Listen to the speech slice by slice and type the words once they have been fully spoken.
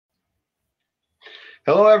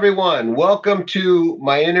Hello, everyone. Welcome to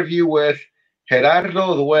my interview with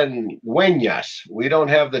Gerardo Duenas. We don't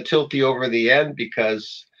have the tilty over the end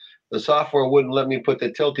because the software wouldn't let me put the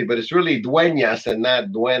tilty, but it's really Duenas and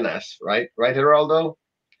not Duenas, right? Right, Geraldo?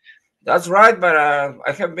 That's right, but I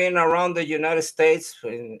have been around the United States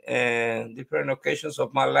in different occasions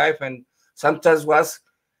of my life, and sometimes was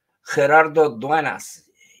Gerardo Duenas.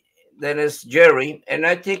 Then it's Jerry, and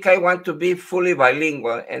I think I want to be fully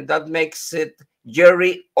bilingual, and that makes it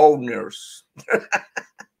Jerry Owners.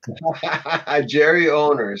 Jerry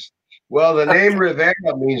Owners. Well, the name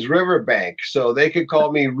Rivera means riverbank, so they could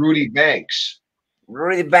call me Rudy Banks.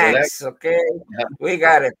 Rudy So that. Banks, okay? We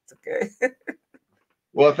got it, okay?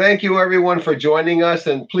 Well, thank you everyone for joining us,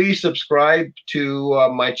 and please subscribe to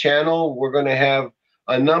my channel. We're going to have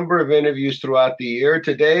a number of interviews throughout the year.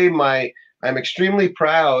 Today, I'm extremely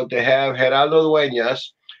proud to have Gerardo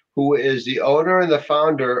Duenas, who is the owner and the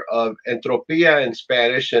founder of Entropia in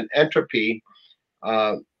Spanish and Entropy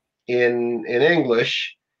uh, in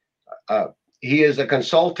English. Uh, he is a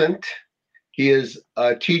consultant. He is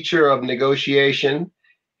a teacher of negotiation.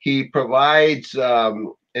 He provides,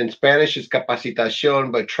 in Spanish, is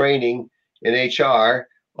capacitación, but training in HR,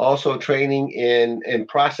 also training in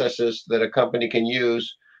processes that a company can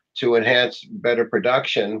use to enhance better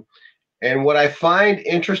production. And what I find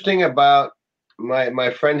interesting about my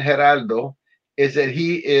friend Geraldo is that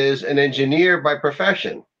he is an engineer by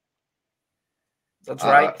profession. That's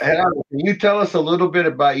right. Gerardo, can you tell us a little bit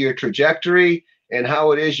about your trajectory and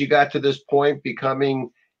how it is you got to this point, becoming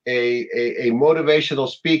a motivational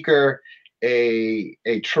speaker, a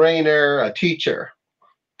trainer, a teacher?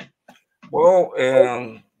 Well,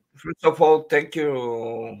 first of all, thank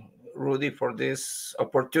you, Rudy, for this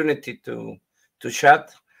opportunity to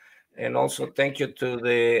chat, and also thank you to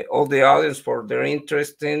the all the audience for their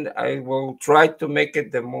interest in. I will try to make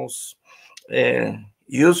it the most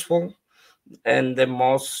useful and the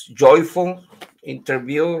most joyful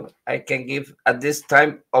interview I can give at this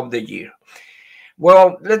time of the year.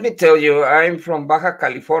 Well, let me tell you, I'm from Baja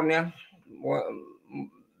California, well,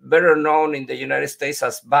 better known in the United States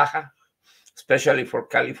as Baja, especially for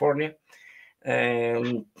California.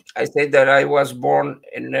 I say that I was born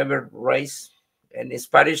and never raised, and in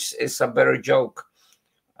Spanish is a better joke.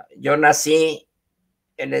 Yo nací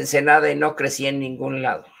en Ensenada y no crecí en ningún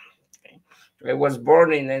lado. I was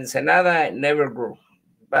born in Ensenada and never grew.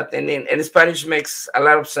 But in Spanish makes a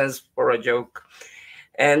lot of sense for a joke.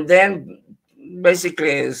 And then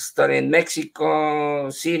basically studied in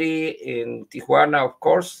Mexico City, in Tijuana, of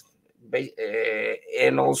course.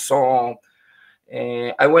 And also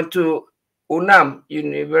I went to UNAM,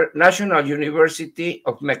 National University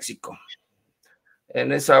of Mexico.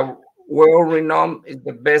 And it's a well-renowned, it's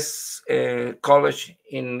the best college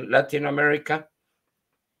in Latin America,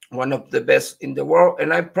 one of the best in the world.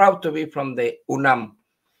 And I'm proud to be from the UNAM.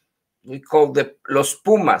 We call the Los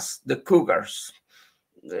Pumas, the Cougars.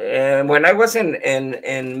 When I was in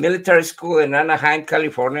military school in Anaheim,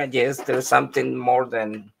 California, yes, there's something more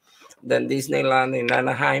than Disneyland in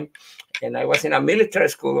Anaheim. And I was in a military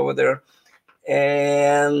school over there.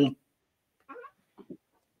 And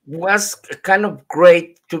was kind of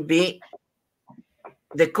great to be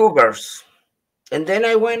the Cougars. And then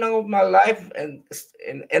I went all my life and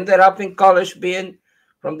ended up in college being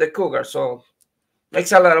from the Cougars. So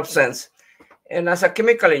makes a lot of sense. And as a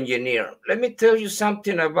chemical engineer, let me tell you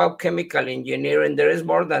something about chemical engineering. There is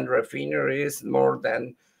more than refineries, more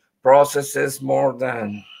than processes, more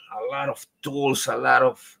than a lot of tools, a lot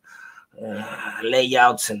of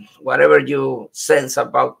layouts, and whatever you sense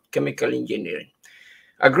about chemical engineering.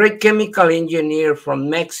 A great chemical engineer from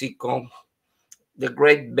Mexico, the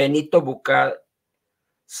great Benito Bucal,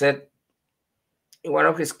 said in one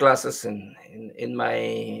of his classes in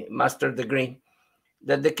my master's degree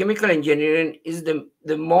that the chemical engineering is the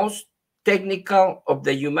most technical of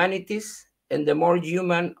the humanities and the more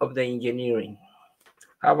human of the engineering.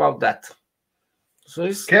 How about that?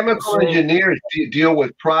 Chemical engineers deal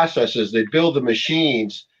with processes. They build the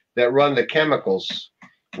machines that run the chemicals,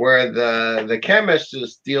 where the chemist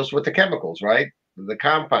deals with the chemicals, right? The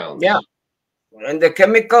compounds. Yeah, and the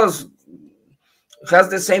chemicals has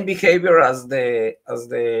the same behavior as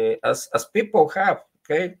people have.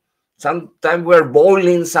 Okay, sometimes we're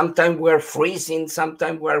boiling, sometimes we're freezing,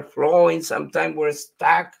 sometimes we're flowing, sometimes we're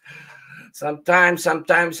stuck, sometimes.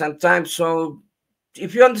 So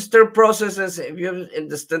if you understand processes, if you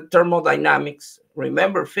understand thermodynamics,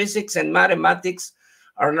 remember physics and mathematics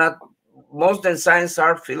are not, most than science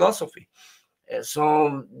are philosophy.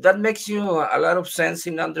 So that makes you a lot of sense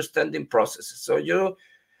in understanding processes. So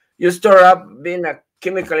you start up being a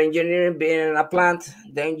chemical engineering, being in a plant.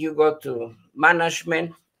 Then you go to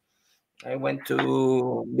management. I went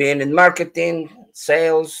to being in marketing,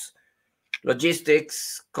 sales,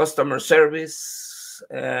 logistics, customer service,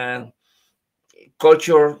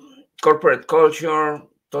 culture, corporate culture,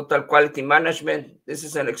 total quality management. This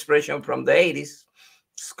is an expression from the 80s.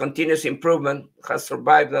 It's continuous improvement has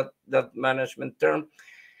survived that management term.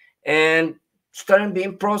 And starting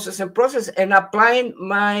being process and applying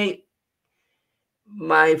my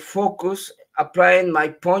focus, applying my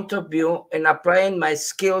point of view, and applying my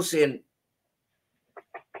skills in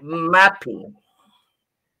mapping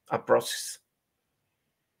a process.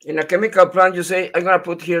 In a chemical plant, you say, I'm going to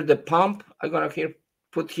put here the pump, I'm going to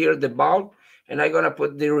put here the valve, and I'm going to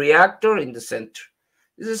put the reactor in the center.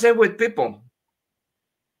 It's the same with people.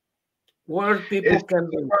 Where people can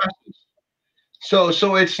be.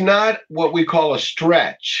 So it's not what we call a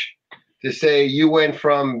stretch to say you went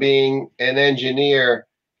from being an engineer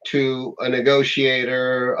to a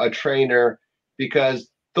negotiator, a trainer, because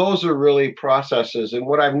those are really processes. And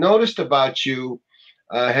what I've noticed about you,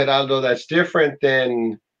 Geraldo, that's different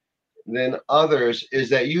than others is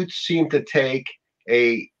that you seem to take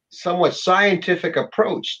a somewhat scientific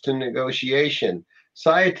approach to negotiation,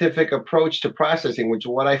 scientific approach to processing, which is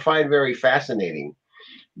what I find very fascinating.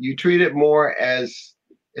 You treat it more as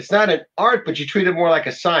it's not an art, but you treat it more like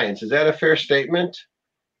a science. Is that a fair statement?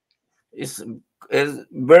 It's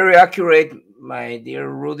very accurate, my dear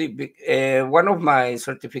Rudy. One of my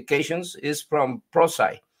certifications is from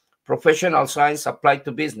ProSci, Professional Science Applied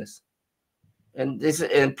to Business. And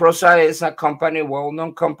ProSci is a company,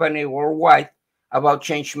 well-known company worldwide about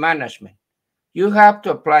change management. You have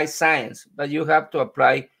to apply science, but you have to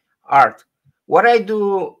apply art. What I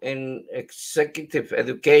do in executive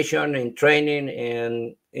education, in training,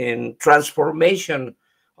 and in transformation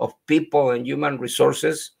of people and human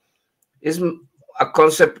resources is a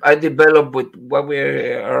concept I developed with what we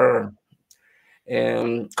are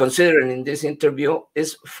considering in this interview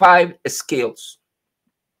is 5 skills.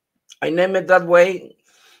 I name it that way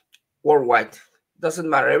worldwide. Doesn't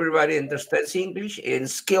matter. Everybody understands English, and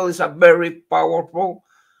skill is a very powerful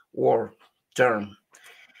word term.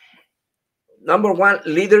 Number 1,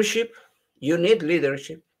 leadership. You need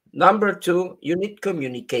leadership. Number 2, you need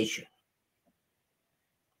communication.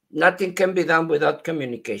 Nothing can be done without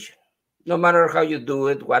communication. No matter how you do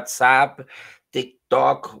it, WhatsApp,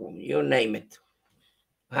 TikTok, you name it.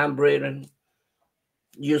 Handwritten,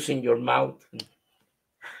 using your mouth,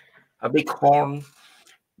 a big horn,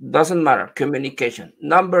 doesn't matter. Communication.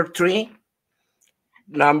 Number three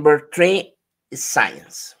is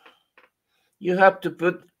science. You have to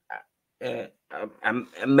put a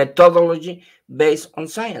methodology based on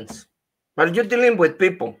science. But you're dealing with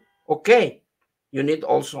people, okay? You need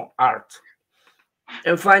also art.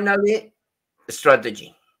 And finally,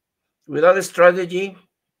 strategy. Without a strategy,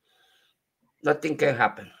 nothing can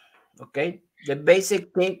happen, okay? The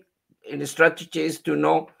basic thing in the strategy is to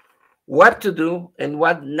know what to do and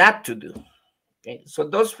what not to do. Okay, so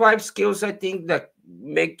those 5 skills, I think, that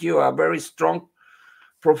make you a very strong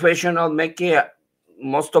professional,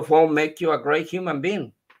 most of all, make you a great human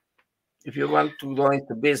being if you want to go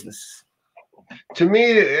into business. To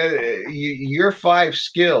me, your 5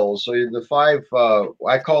 skills, or the 5,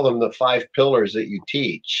 I call them the 5 pillars that you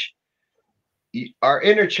teach, are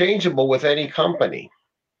interchangeable with any company.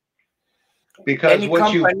 Because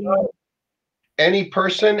any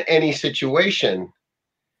person, any situation,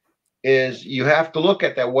 is you have to look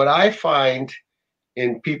at that. What I find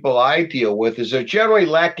in people I deal with is they're generally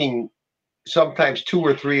lacking sometimes 2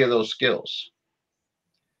 or 3 of those skills.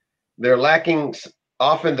 They're lacking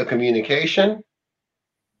often the communication.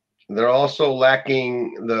 They're also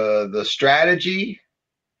lacking the strategy.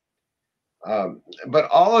 But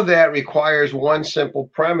all of that requires one simple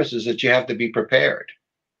premise, is that you have to be prepared.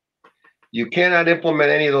 You cannot implement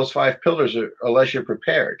any of those 5 pillars unless you're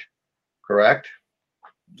prepared, correct?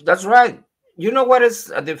 That's right. You know what is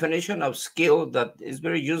a definition of skill that is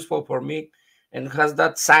very useful for me and has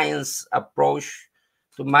that science approach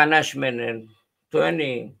to management and to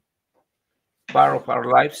any part of our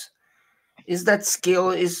lives? Is that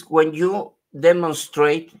skill is when you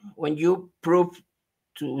demonstrate, when you prove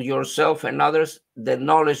to yourself and others the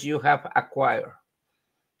knowledge you have acquired.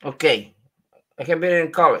 Okay, I have been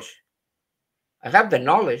in college. I have the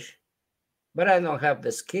knowledge, but I don't have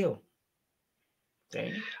the skill.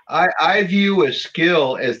 Okay. I view a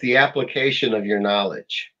skill as the application of your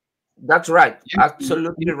knowledge. That's right.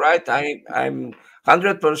 Absolutely right. I'm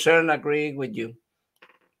 100% agree with you.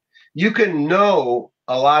 You can know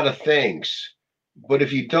a lot of things, but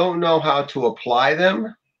if you don't know how to apply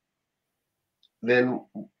them, then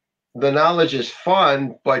the knowledge is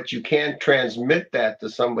fun, but you can't transmit that to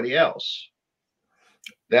somebody else.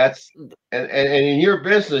 That's and in your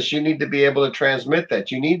business, you need to be able to transmit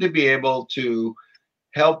that. You need to be able to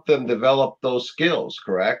help them develop those skills,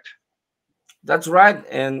 correct? That's right.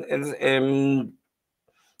 And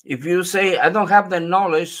if you say I don't have the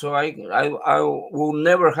knowledge, so I will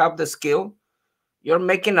never have the skill, you're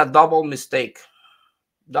making a double mistake,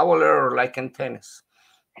 double error, like in tennis,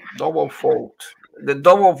 double fault. The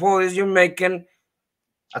double fault is you're making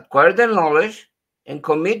acquire the knowledge and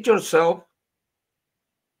commit yourself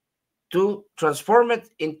to transform it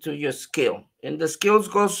into your skill. And the skills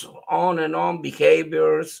goes on,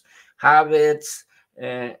 behaviors, habits,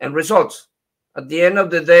 and results. At the end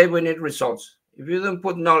of the day, we need results. If you don't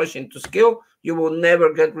put knowledge into skill, you will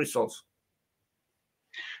never get results.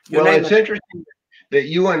 Well, it's interesting that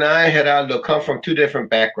you and I, Gerardo, come from two different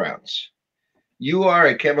backgrounds. You are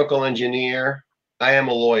a chemical engineer. I am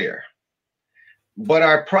a lawyer. But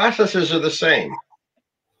our processes are the same.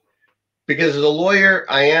 Because as a lawyer,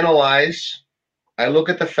 I analyze, I look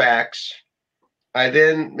at the facts, I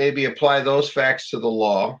then maybe apply those facts to the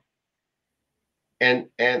law, and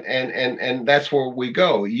that's where we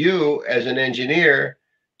go. You, as an engineer,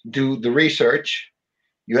 do the research.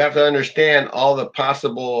 You have to understand all the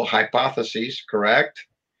possible hypotheses, correct?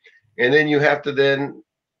 And then you have to then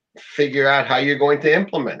figure out how you're going to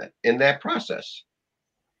implement it in that process.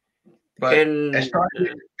 But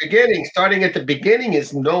starting at the beginning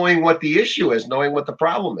is knowing what the issue is, knowing what the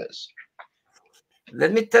problem is.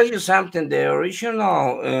 Let me tell you something. The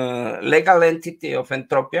original legal entity of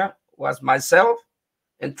Entropia was myself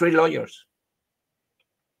and 3 lawyers.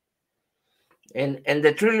 And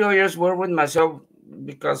the 3 lawyers were with myself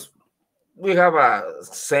because we have a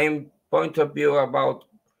same point of view about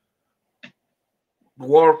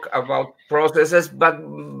work, about processes, but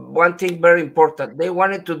one thing very important, they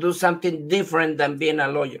wanted to do something different than being a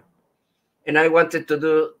lawyer. And I wanted to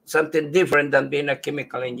do something different than being a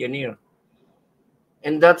chemical engineer.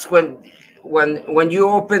 And that's when you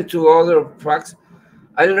open to other facts,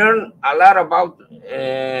 I learned a lot about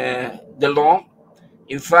the law.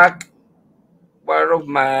 In fact, one of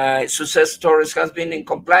my success stories has been in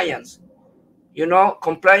compliance. You know,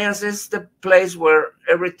 compliance is the place where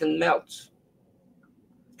everything melts.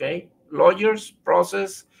 Okay, lawyers,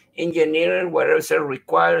 process, engineering, whatever it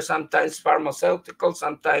requires, sometimes pharmaceutical,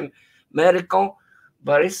 sometimes medical,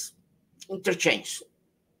 but it's interchange.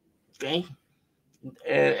 Okay,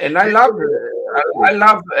 and I love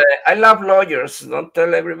lawyers. Don't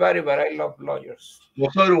tell everybody, but I love lawyers. Well,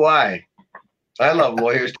 so do I. I love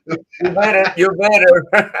lawyers too. You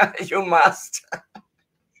better, you must.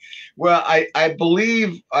 Well, I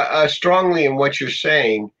believe strongly in what you're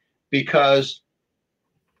saying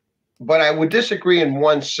but I would disagree in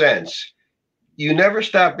one sense. You never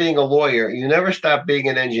stop being a lawyer. You never stop being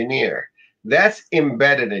an engineer. That's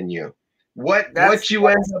embedded in you. What you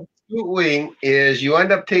end up doing is you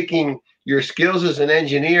end up taking your skills as an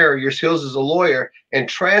engineer, your skills as a lawyer, and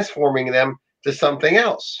transforming them to something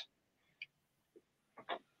else.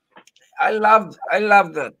 I love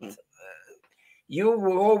that. You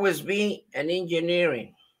will always be an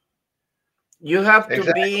engineering. You have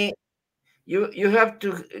to be. You have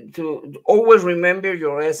to always remember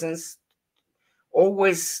your essence.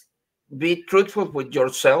 Always be truthful with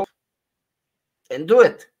yourself and do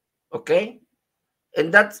it. Okay,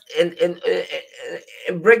 and that's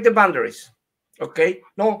and break the boundaries. Okay,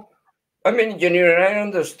 no, I'm an engineer. I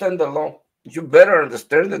understand the law. You better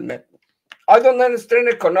understand it, man. I don't understand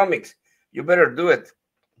economics. You better do it.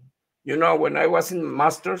 You know, when I was in my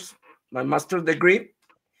master's degree,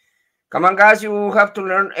 come on, guys, you have to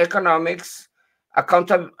learn economics,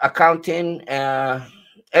 accounting,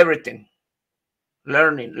 everything.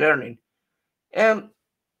 Learning. And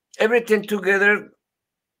everything together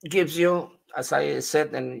gives you, as I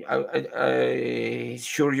said, and I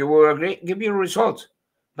sure you will agree, give you results.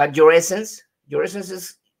 But your essence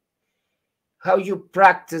is how you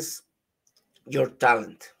practice your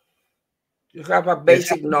talent. You have a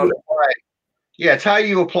basic knowledge. Yeah, it's how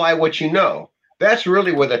you apply what you know. That's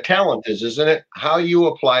really where the talent is, isn't it? How you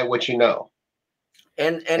apply what you know.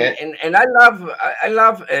 And I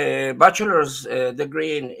love a bachelor's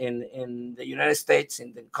degree in the United States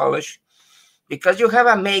in the college, because you have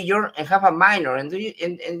a major and have a minor, and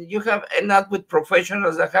you have end up with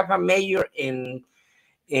professionals that have a major in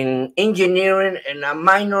engineering and a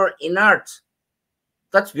minor in arts.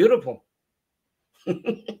 That's beautiful.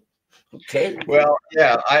 Okay. Well,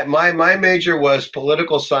 yeah, my major was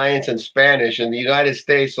political science and Spanish. In the United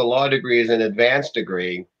States, the law degree is an advanced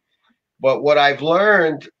degree. But what I've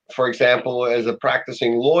learned, for example, as a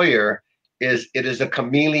practicing lawyer, is it is a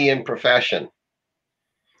chameleon profession.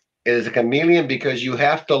 It is a chameleon because you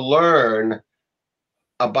have to learn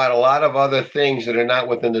about a lot of other things that are not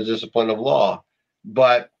within the discipline of law,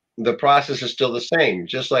 but the process is still the same.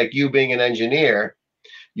 Just like you being an engineer,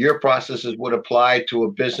 your processes would apply to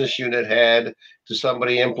a business unit head, to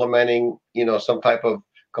somebody implementing, some type of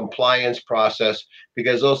compliance process,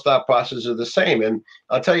 because those thought processes are the same. And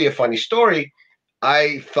I'll tell you a funny story.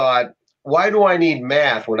 I thought, why do I need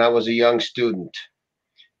math when I was a young student?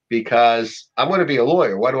 Because I'm going to be a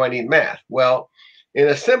lawyer. Why do I need math? Well, in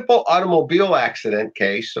a simple automobile accident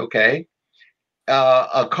case, okay,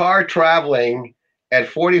 a car traveling at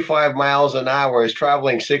 45 miles an hour is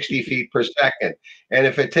traveling 60 feet per second. And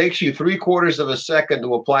if it takes you 3/4 of a second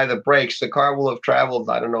to apply the brakes, the car will have traveled,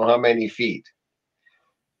 I don't know how many feet.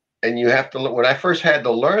 And you have to, when I first had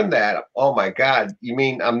to learn that, oh my God, you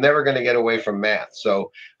mean I'm never going to get away from math?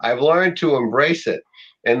 So I've learned to embrace it.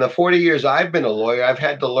 In the 40 years I've been a lawyer, I've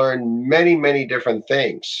had to learn many, many different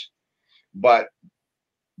things. But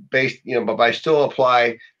but I still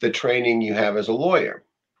apply the training you have as a lawyer.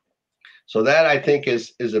 So that I think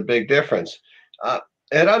is a big difference.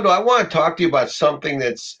 Gerardo, I want to talk to you about something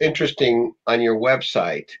that's interesting on your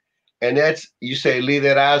website, and that's, you say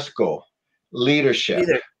liderazgo, leadership.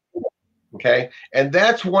 Leader. Okay, and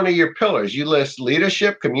that's one of your pillars. You list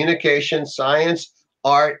leadership, communication, science,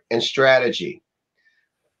 art, and strategy.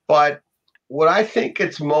 But what I think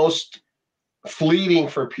it's most fleeting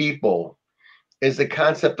for people is the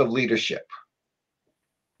concept of leadership.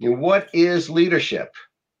 What is leadership?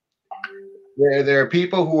 There are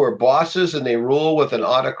people who are bosses and they rule with an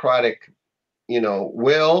autocratic,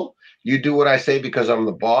 will. You do what I say because I'm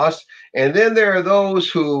the boss. And then there are those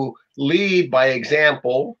who lead by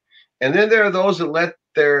example. And then there are those that let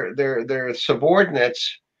their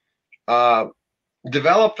subordinates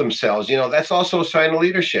develop themselves. That's also a sign of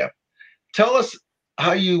leadership. Tell us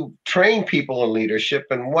how you train people in leadership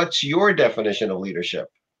and what's your definition of leadership?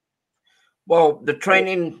 Well, the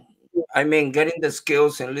training, I mean, getting the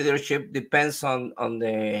skills in leadership depends on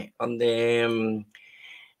the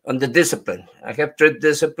discipline. I have 3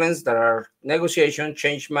 disciplines that are negotiation,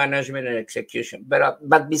 change management, and execution.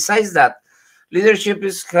 But besides that, leadership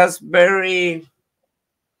has very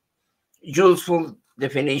useful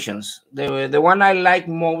definitions. The one I like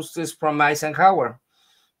most is from Eisenhower,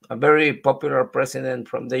 a very popular president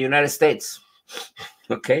from the United States.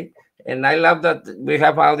 Okay, and I love that we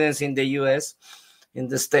have audience in the U.S. In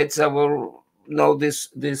the States, I will know this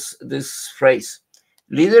phrase.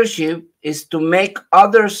 Leadership is to make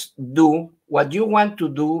others do what you want to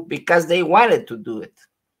do because they wanted to do it.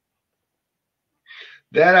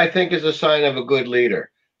 That, I think, is a sign of a good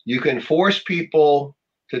leader. You can force people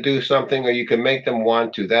to do something or you can make them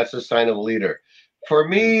want to. That's a sign of a leader. For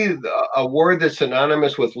me, a word that's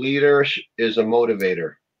synonymous with leader is a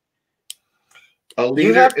motivator. A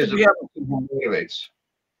leader is a person who motivates.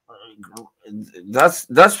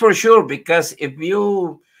 That's for sure, because if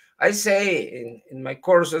you, I say in my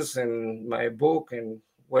courses and my book and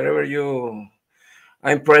wherever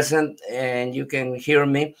I'm present and you can hear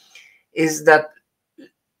me, is that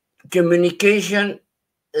communication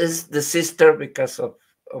is the sister because of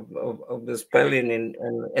the spelling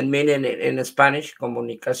and meaning in Spanish.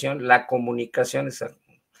 Comunicación, la comunicación is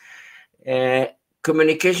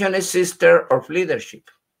communication is sister of leadership.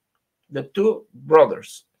 The 2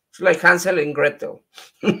 brothers. It's like Hansel and Gretel.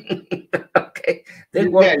 Okay, they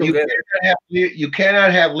work together. You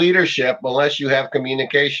cannot have leadership unless you have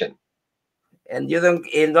communication. And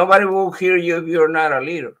nobody will hear you if you're not a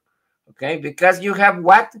leader. Okay, because you have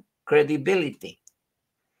what? Credibility.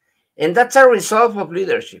 And that's a result of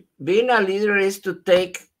leadership. Being a leader is to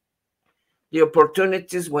take the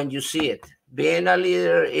opportunities when you see it. Being a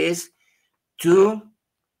leader is to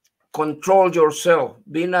control yourself.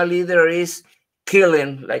 Being a leader is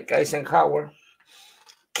killing, like Eisenhower,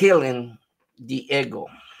 killing the ego.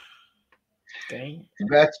 Okay,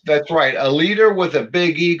 that's right. A leader with a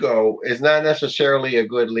big ego is not necessarily a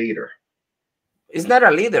good leader. It's not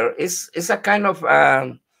a leader. It's a kind of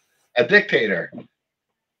a dictator.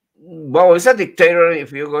 Well, it's a dictator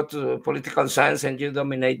if you go to political science and you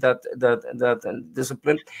dominate that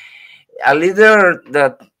discipline. A leader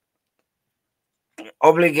that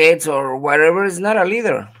obligates or whatever is not a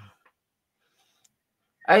leader.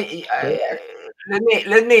 Let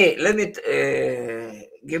me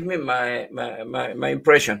give me my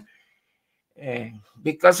impression.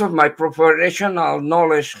 Because of my professional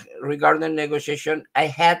knowledge regarding negotiation, I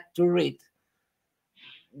had to read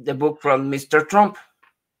the book from Mr. Trump.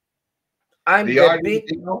 The Art of the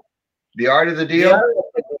Deal. The Art of the Deal.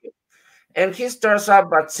 And he starts out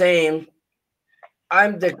by saying,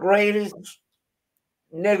 I'm the greatest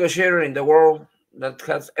negotiator in the world that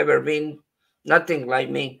has ever been. Nothing like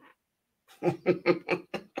me.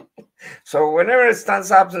 So whenever it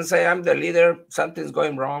stands up and say I'm the leader, something's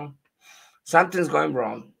going wrong. Something's going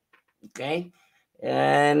wrong. Okay.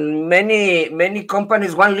 And many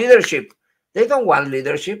companies want leadership. They don't want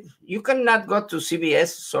leadership. You cannot go to CBS.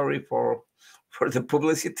 Sorry for the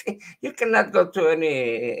publicity. You cannot go to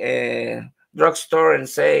any drugstore and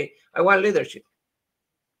say I want leadership.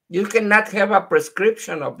 You cannot have a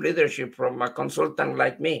prescription of leadership from a consultant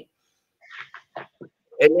like me.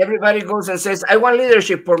 And everybody goes and says, I want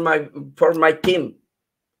leadership for my team.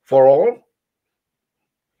 For all.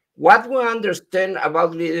 What we understand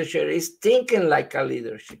about leadership is thinking like a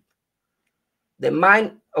leadership. The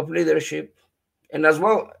mind of leadership. And as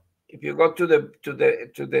well, if you go to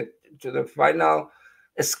the final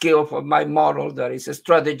skill of my model, that is a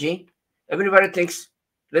strategy, everybody thinks,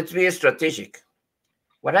 let's be strategic.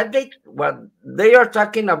 What they are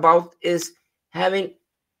talking about is having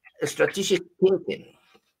a strategic thinking.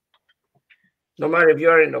 No matter if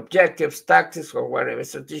you're in objectives, tactics, or whatever,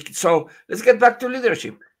 strategic. So let's get back to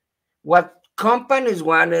leadership. What companies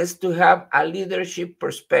want is to have a leadership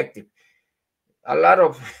perspective. A lot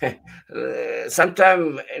of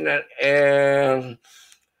sometimes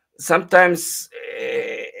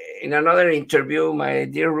in another interview, my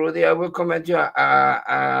dear Rudy, I will comment you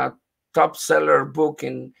a top seller book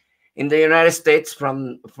in the United States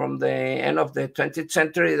from the end of the 20th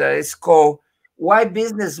century that is called "Why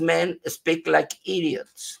Businessmen Speak Like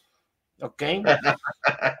Idiots." Okay.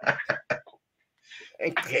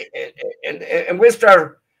 Okay. And we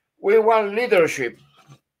want leadership.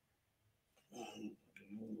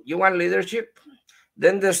 You want leadership?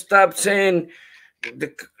 Then they stop saying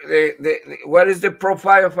what is the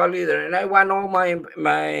profile of a leader, and I want all my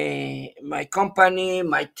company,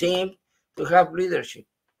 my team to have leadership.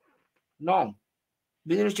 No,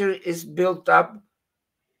 leadership is built up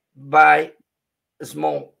by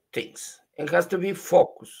small things and has to be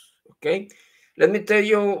focused. Okay, let me tell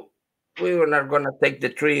you, we are not going to take the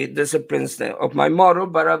 3 disciplines of my model,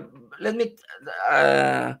 but let me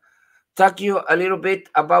talk you a little bit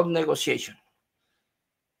about negotiation.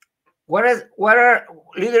 What are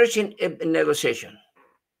leadership in negotiation?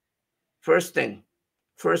 First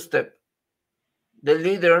step, the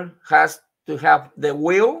leader has to have the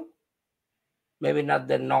will, maybe not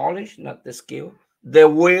the knowledge, not the skill, the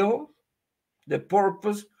will, the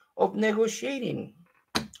purpose of negotiating,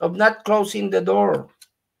 of not closing the door,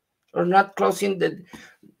 or not closing the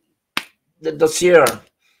dossier,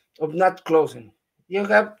 of not closing. You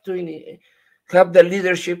have to have the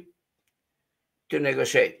leadership to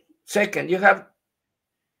negotiate. Second, you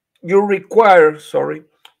require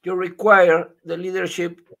the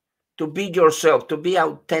leadership to be yourself, to be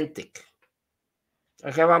authentic.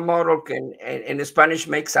 I have a model in Spanish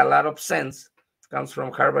makes a lot of sense. It comes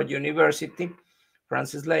from Harvard University,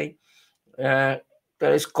 Francis Lay, that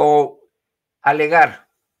is called alegar.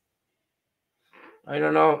 I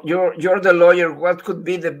don't know. You're the lawyer. What could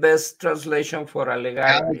be the best translation for alegar?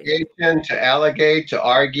 Allegation, to allegate, to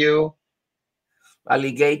argue.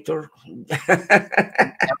 Alligator.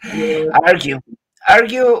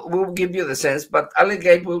 Argue will give you the sense, but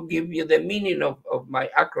allegate will give you the meaning of my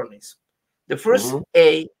acronyms. The first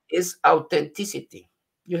A is authenticity.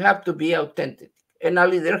 You have to be authentic, and a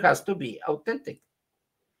leader has to be authentic.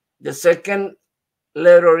 The second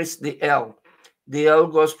letter is the L. The L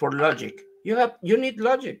goes for logic. You need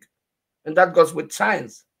logic, and that goes with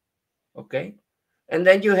science. Okay, and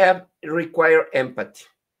then you require empathy.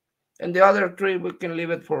 And the other 3 we can leave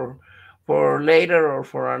it for later or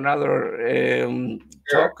for another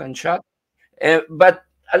talk and chat. But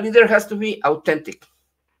a leader has to be authentic.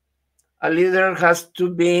 A leader has to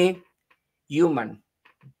be human,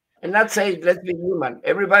 and not say let's be human.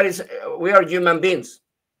 We are human beings.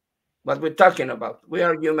 What we're talking about, we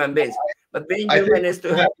are human beings. But being human is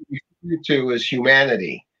to have is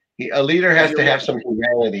humanity. A leader has to have some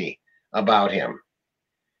humanity about him,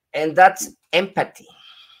 and that's empathy.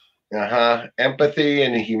 Empathy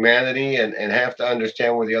and humanity, and have to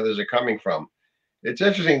understand where the others are coming from. It's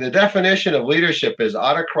interesting. The definition of leadership is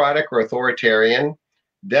autocratic or authoritarian,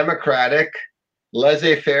 democratic,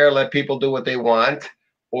 laissez-faire, let people do what they want,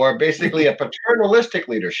 or basically a paternalistic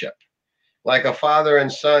leadership, like a father and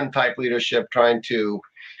son type leadership,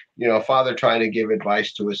 a father trying to give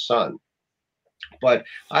advice to his son. But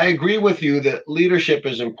I agree with you that leadership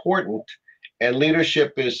is important, and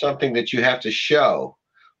leadership is something that you have to show.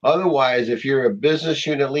 Otherwise, if you're a business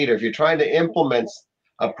unit leader, if you're trying to implement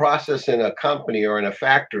a process in a company or in a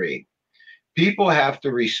factory, people have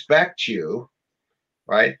to respect you,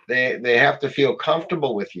 right? They have to feel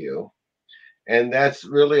comfortable with you, and that's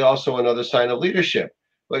really also another sign of leadership.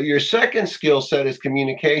 But your second skill set is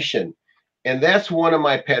communication, and that's one of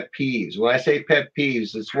my pet peeves. When I say pet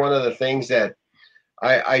peeves, it's one of the things that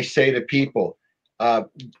I say to people. Uh,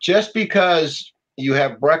 just because you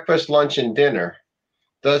have breakfast, lunch, and dinner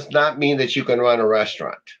does not mean that you can run a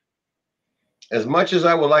restaurant. As much as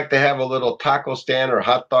I would like to have a little taco stand or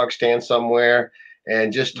hot dog stand somewhere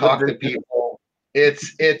and just talk to people, it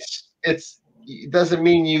doesn't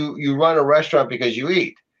mean you run a restaurant because you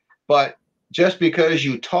eat. But just because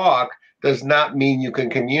you talk does not mean you can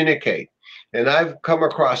communicate. And I've come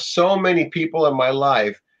across so many people in my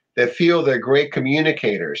life that feel they're great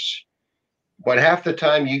communicators, but half the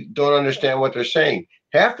time you don't understand what they're saying.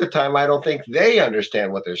 Half the time I don't think they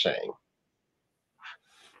understand what they're saying.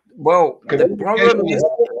 Well, the problem is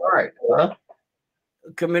hard, huh?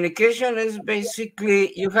 communication is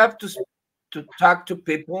basically you have to talk to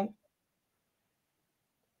people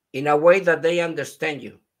in a way that they understand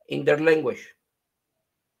you in their language.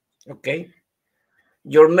 Okay,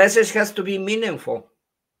 your message has to be meaningful,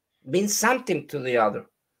 mean something to the other.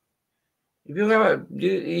 If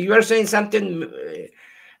you are saying something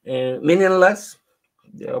meaningless,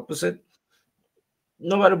 the opposite,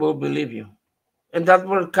 nobody will believe you. And that's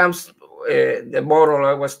where comes the model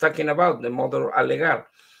I was talking about, the model alegar.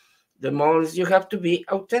 The model is you have to be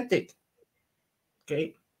authentic.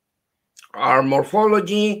 Okay, our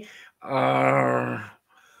morphology, our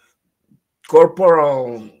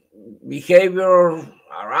corporal behavior,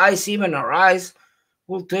 our eyes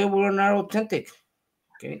will tell we're not authentic.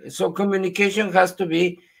 Okay, so communication has to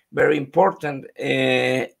be very important,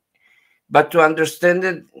 but to understand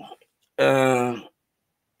it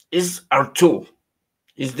is our tool.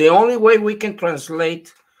 It's the only way we can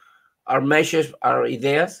translate our message, our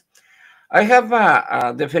ideas. I have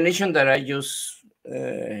a definition that I use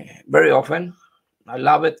very often. I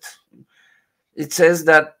love it. It says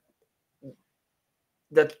that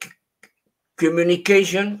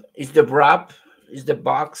communication is the wrap, is the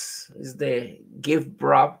box, is the gift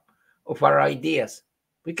wrap of our ideas.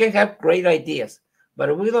 We can have great ideas, but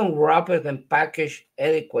if we don't wrap it and package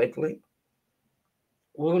adequately,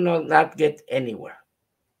 we will not get anywhere.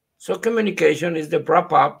 So communication is the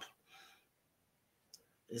wrap up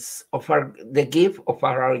of the gift of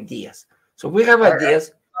our ideas. So we have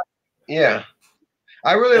ideas. Yeah,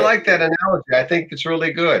 I really like that analogy. I think it's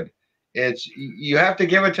really good. It's you have to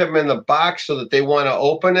give it to them in the box so that they want to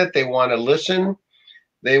open it, they want to listen,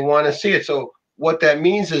 they want to see it. So what that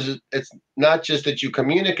means is it's not just that you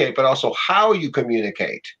communicate, but also how you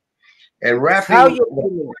communicate. And wrapping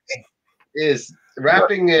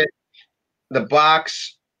it the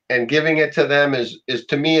box and giving it to them is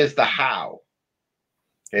to me is the how.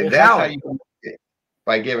 And that's how you communicate,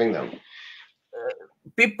 by giving them.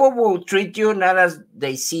 People will treat you not as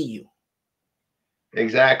they see you.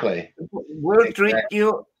 Exactly. Will treat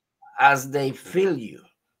you as they feel you.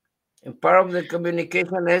 And part of the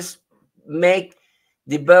communication is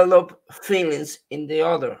develop feelings in the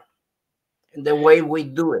other, in the way we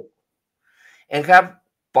do it, and have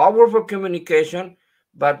powerful communication,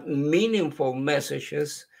 but meaningful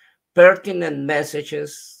messages, pertinent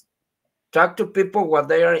messages. Talk to people what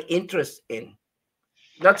they are interested in.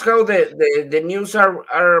 That's how the news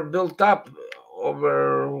are built up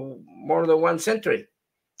over more than 1 century.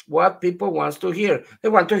 What people wants to hear. They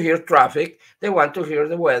want to hear traffic. They want to hear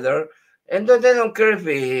the weather. And they don't care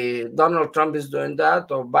if Donald Trump is doing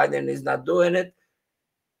that or Biden is not doing it.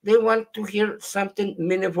 They want to hear something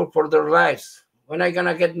meaningful for their lives. When are you going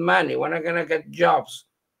to get money? When are you going to get jobs?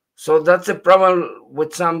 So that's the problem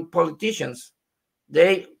with some politicians.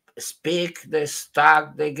 They speak, they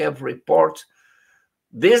talk, they give reports.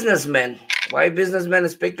 Businessmen, why businessmen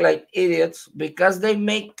speak like idiots? Because they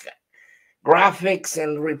make graphics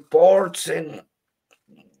and reports and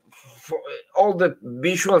all the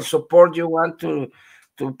visual support you want to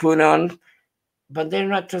put on, but they're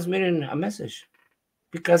not transmitting a message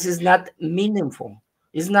because it's not meaningful,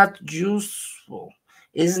 it's not useful,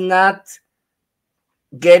 it's not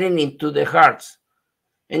getting into the hearts.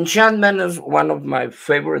 Enchantment is one of my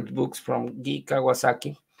favorite books from Guy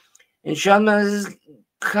Kawasaki. Enchantment is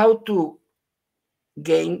how to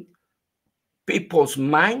gain people's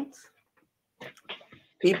minds,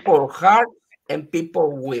 people's hearts, and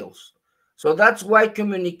people's wills. So that's why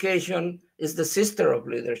communication is the sister of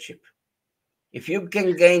leadership. If you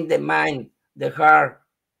can gain the mind, the heart,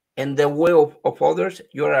 and the will of others,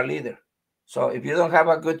 you're a leader. So if you don't have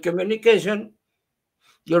a good communication,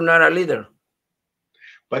 you're not a leader.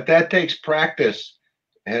 But that takes practice,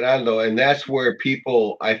 Gerardo, and that's where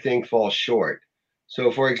people, I think, fall short. So,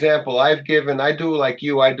 for example, I do like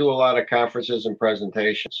you, I do a lot of conferences and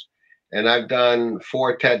presentations, and I've done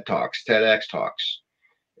 4 TED Talks, TEDx Talks.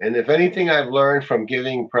 And if anything I've learned from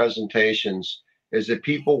giving presentations is that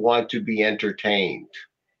people want to be entertained.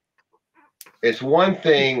 It's one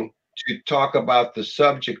thing to talk about the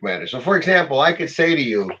subject matter. So, for example, I could say to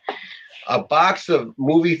you, a box of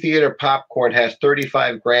movie theater popcorn has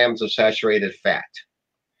 35 grams of saturated fat.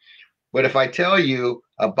 But if I tell you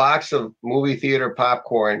a box of movie theater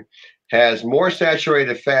popcorn has more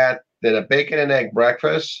saturated fat than a bacon and egg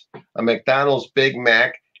breakfast, a McDonald's Big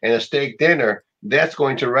Mac, and a steak dinner, that's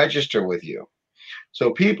going to register with you.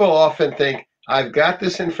 So people often think, I've got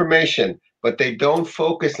this information, but they don't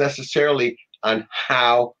focus necessarily on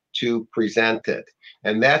how to present it.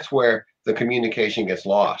 And that's where the communication gets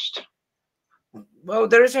lost. Well,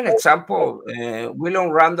 there is an example. William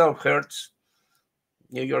Randolph Hearst,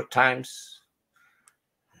 New York Times,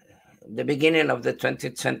 the beginning of the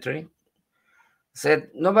 20th century, said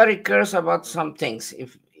nobody cares about some things.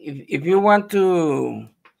 If you want to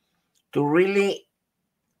really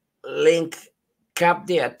cap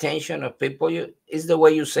the attention of people, is the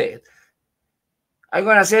way you say it. I'm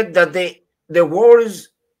gonna say that the war is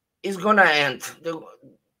gonna end.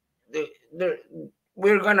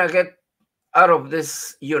 We're gonna get out of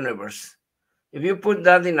this universe. If you put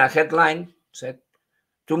that in a headline, said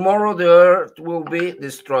tomorrow the earth will be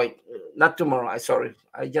destroyed. Not tomorrow, sorry,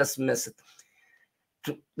 I just missed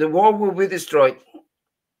it. The world will be destroyed.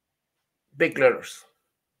 Big letters.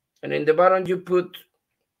 And in the bottom you put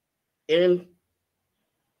in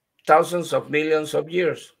thousands of millions of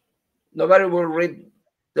years. Nobody will read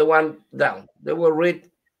the one down. They will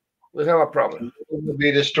read, we have a problem. It will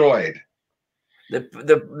be destroyed.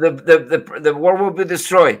 The world will be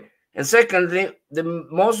destroyed. And secondly, the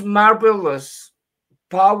most marvelous,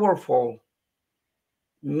 powerful,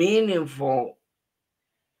 meaningful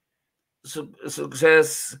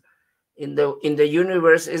success in the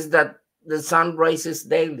universe is that the sun rises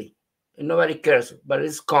daily, and nobody cares, but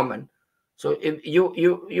it's common. So if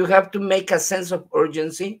you have to make a sense of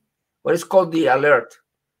urgency, what is called the alert.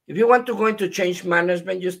 If you want to go into change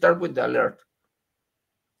management, you start with the alert.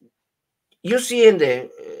 You see in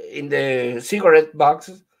the cigarette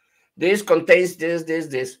boxes, this contains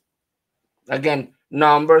this. Again,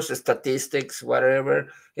 numbers, statistics, whatever.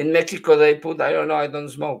 In Mexico, they put, I don't know, I don't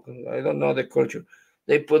smoke. I don't know the culture.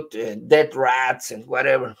 They put dead rats and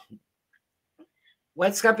whatever.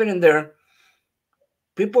 What's happening there?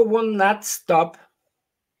 People will not stop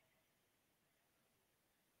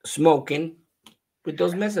smoking with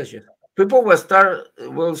those messages. People will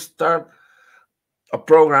start a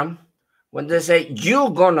program when they say, you're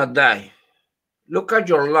gonna die. Look at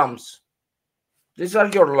your lumps. These are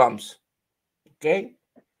your lumps. Okay?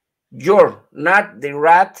 You're not the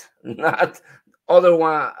rat, not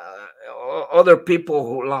other people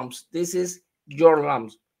who lumps. This is your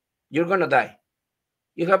lumps. You're gonna die.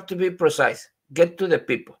 You have to be precise. Get to the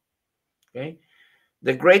people. Okay?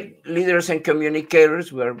 The great leaders and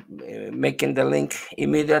communicators, we are making the link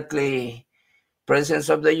immediately. Presidents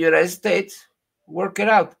of the United States, work it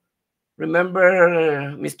out.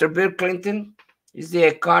 Remember, Mr. Bill Clinton is the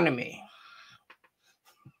economy.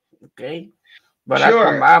 Okay? Barack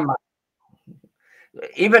Obama.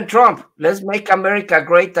 Even Trump, let's make America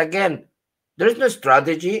great again. There's no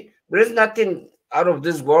strategy. There's nothing out of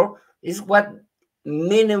this world. It's what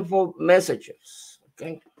meaningful messages.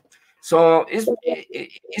 Okay? So it's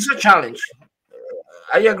a challenge.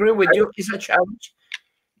 I agree with you. It's a challenge.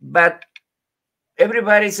 But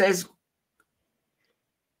everybody says,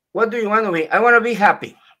 what do you want to be? I want to be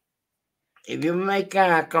happy. If you make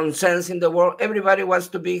a consensus in the world, everybody wants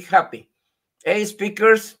to be happy. Hey,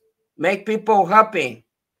 speakers, make people happy.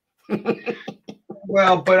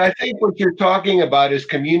 Well, but I think what you're talking about is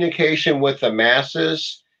communication with the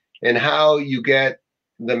masses and how you get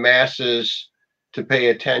the masses to pay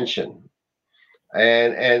attention.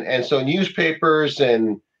 And so newspapers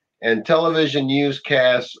and television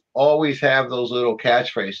newscasts always have those little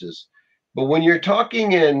catchphrases. But when you're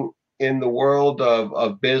talking in the world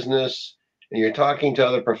of business and you're talking to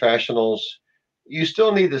other professionals, you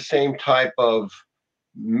still need the same type of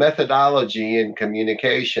methodology in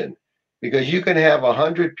communication, because you can have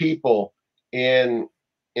 100 people in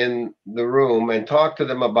the room and talk to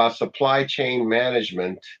them about supply chain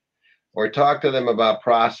management or talk to them about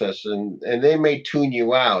process, and they may tune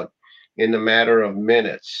you out in a matter of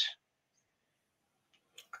minutes.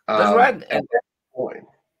 That's right. At that point.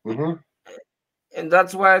 Mm-hmm. And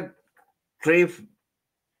that's why three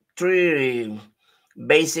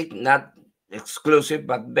basic, not exclusive,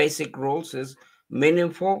 but basic rules is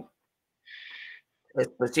meaningful,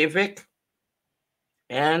 specific,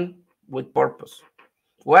 and with purpose.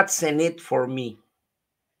 What's in it for me?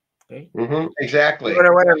 Okay. Exactly.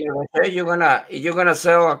 You're gonna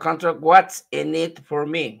sell a contract. What's in it for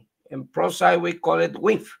me? In pro side, we call it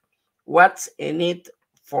WIF. What's in it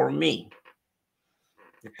for me?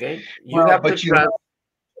 Okay. You Well, have to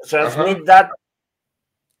transmit that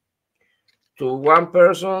to one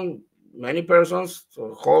person, many persons, to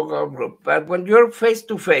a whole group. But when you're face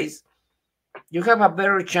to face, you have a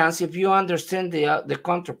better chance if you understand the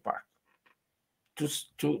counterpart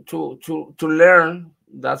to learn.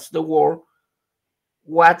 That's the word.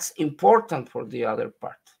 What's important for the other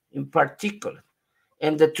part in particular,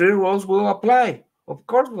 and the three rules will apply. Of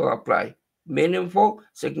course, will apply: meaningful,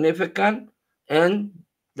 significant, and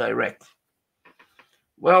direct.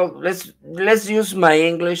 Well, let's use my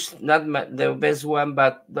English, not the best one,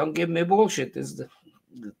 but don't give me bullshit.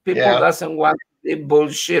 People doesn't want to be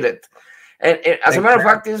bullshitted. And as a matter of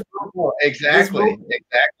fact, this book, exactly.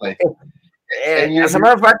 As a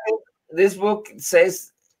matter of fact, this book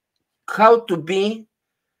says how to be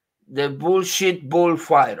the bullshit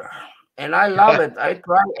bullfighter, and I love it. I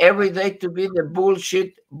try every day to be the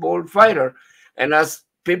bullshit bullfighter, and as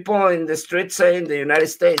people in the street say in the United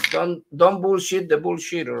States, don't bullshit the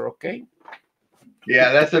bullshitter, okay?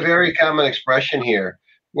 Yeah, that's a very common expression here.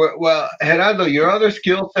 Well, Gerardo, your other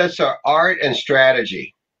skill sets are art and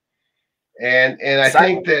strategy, and I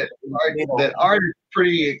think that art is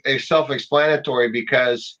pretty self-explanatory,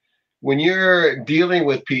 because when you're dealing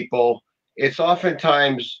with people, it's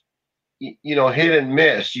oftentimes hit and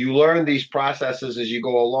miss. You learn these processes as you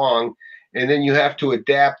go along, and then you have to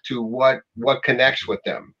adapt to what connects with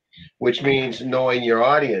them, which means knowing your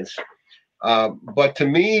audience. But to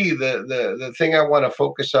me, the thing I want to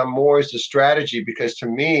focus on more is the strategy, because to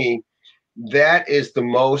me, that is the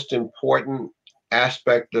most important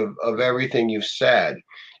aspect of everything you've said.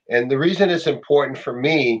 And the reason it's important for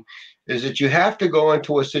me is that you have to go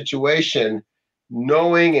into a situation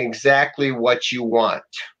knowing exactly what you want.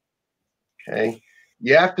 Okay.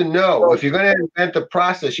 You have to know, if you're going to invent the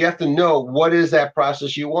process, you have to know what is that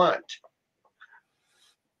process you want.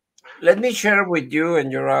 Let me share with you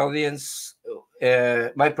and your audience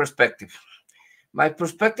my perspective. My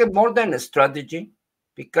perspective, more than a strategy,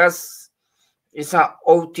 because it's an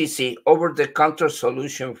OTC, over-the-counter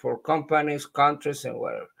solution for companies, countries, and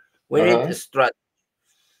whatever. We need a strategy.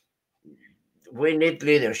 We need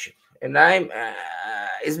leadership. And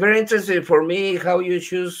it's very interesting for me how you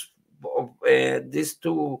choose these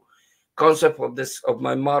two concepts of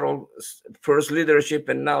my model, first leadership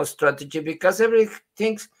and now strategy, because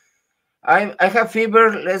everything, I have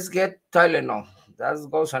fever, let's get Tylenol. That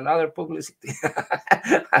goes another publicity.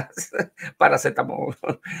 Paracetamol,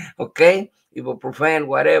 okay? Ibuprofen,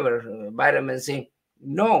 whatever, vitamin C.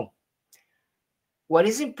 No. What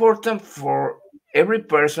is important for every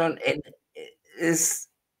person and is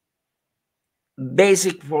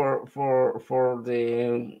basic for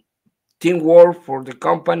the teamwork, for the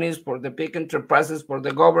companies, for the big enterprises, for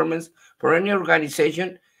the governments, for any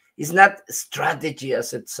organization, is not strategy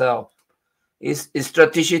as itself. It's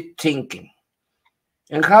strategic thinking.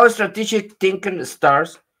 And how strategic thinking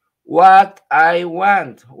starts, what I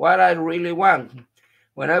want, what I really want.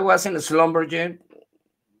 When I was in Schlumberger,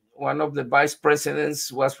 one of the vice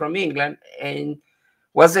presidents was from England, and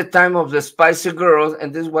was the time of the Spicy Girls,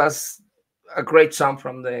 and this was a great song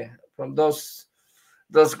from those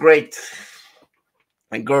great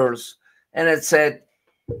girls. And it said,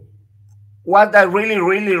 what I really,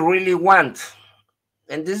 really, really want.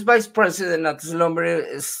 And this vice president at Schlumberger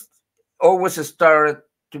is always started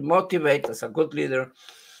to motivate, as a good leader,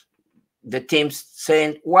 the teams,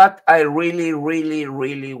 saying what I really, really,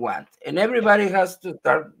 really want. And everybody has to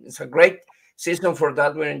start. It's a great season for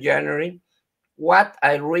that. We're in January. What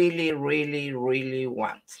I really, really, really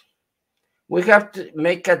want. We have to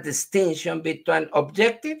make a distinction between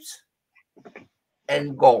objectives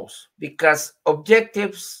and goals, because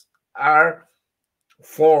objectives are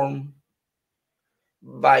formed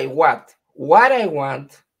by what I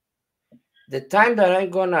want, the time that I'm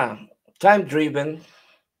gonna, time driven,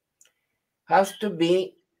 has to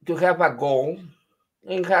be to have a goal,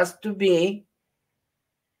 and has to be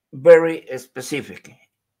very specific.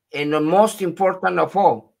 And the most important of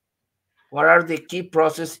all, what are the key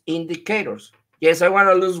process indicators? Yes, I want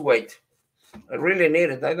to lose weight. I really need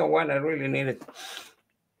it. I don't want, I really need it.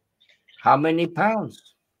 How many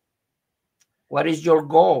pounds? What is your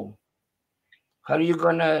goal? How are you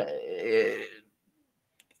gonna,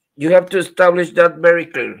 you have to establish that very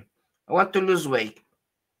clearly. I want to lose weight.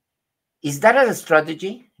 Is that a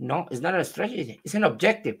strategy? No, it's not a strategy. It's an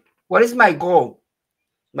objective. What is my goal?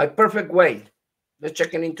 My perfect weight? Let's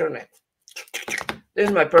check on internet. This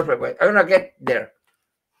is my perfect way. I'm gonna get there.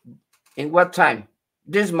 In what time?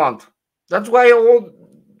 This month. That's why all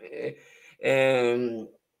um,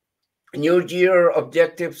 New Year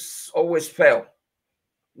objectives always fail.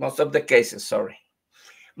 Most of the cases, sorry.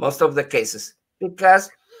 Most of the cases. Because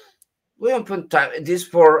we don't put time. These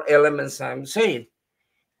four elements I'm saying.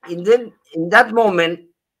 And then in that moment,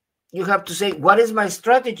 you have to say, what is my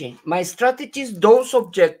strategy? My strategy is those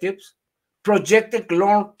objectives projected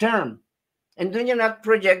long term. And do you not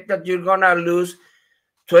project that you're going to lose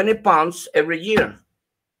 20 pounds every year?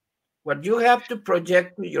 What you have to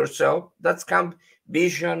project to yourself, that's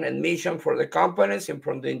vision and mission for the companies and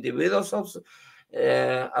from the individuals also,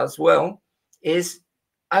 as well, is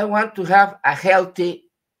I want to have a healthy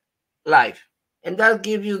life. And that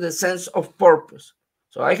gives you the sense of purpose.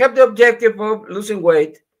 So I have the objective of losing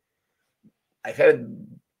weight. I have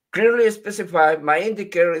clearly specified. My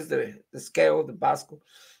indicator is the scale, the basket.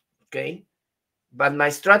 Okay. But my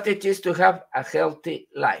strategy is to have a healthy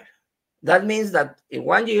life. That means that in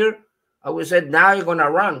 1 year, I will say, now I'm going to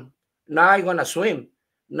run. Now I'm going to swim.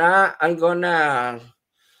 Now I'm going to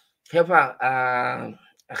have a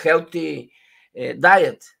healthy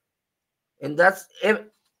diet. And that's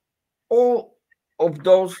all of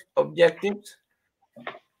those objectives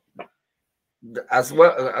as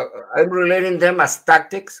well. I'm relating them as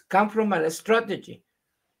tactics, come from a strategy.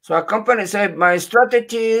 So a company said, my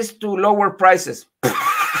strategy is to lower prices.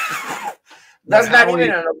 That's not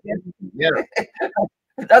even an objective. Yeah.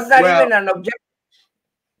 That's not even an objective.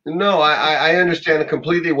 No, I understand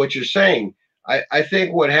completely what you're saying. I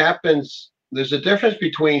think what happens, there's a difference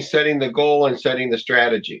between setting the goal and setting the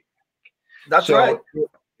strategy. That's right.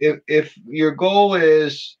 If your goal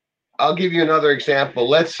is, I'll give you another example.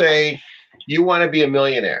 Let's say you want to be a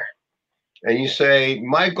millionaire, and you say,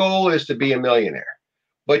 my goal is to be a millionaire,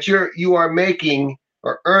 but you are making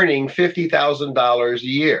or earning $50,000 a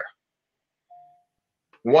year.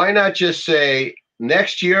 Why not just say,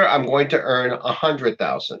 next year I'm going to earn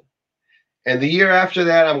 100,000, and the year after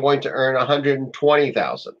that I'm going to earn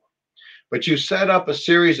 120,000. But you set up a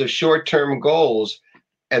series of short-term goals,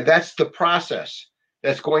 and that's the process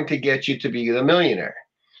that's going to get you to be the millionaire.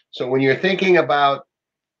 So when you're thinking about,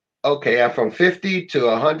 okay, I'm from 50 to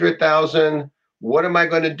 100,000, what am I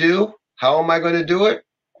going to do? How am I going to do it?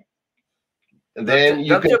 And then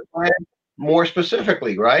you can plan more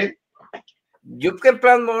specifically, right? You can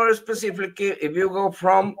plan more specifically if you go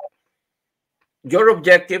from your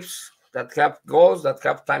objectives that have goals, that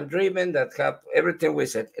have time driven, that have everything we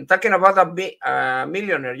said. And talking about a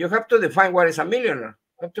millionaire, you have to define what is a millionaire.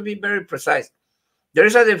 You have to be very precise. There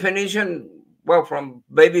is a definition, well, from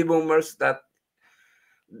baby boomers, that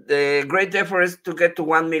the great effort is to get to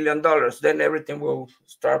 $1 million. Then everything will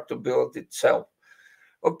start to build itself.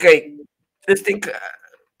 Okay, let's think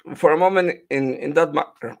for a moment in that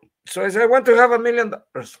matter. So I said, I want to have $1 million.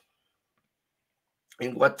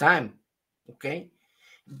 In what time? Okay.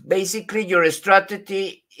 Basically, your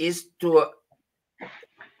strategy is to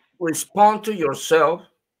respond to yourself.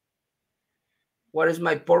 What is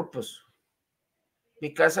my purpose?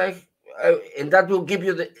 Because and that will give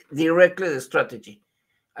you directly the strategy.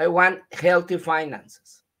 I want healthy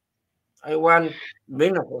finances. I want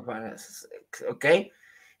meaningful finances. Okay.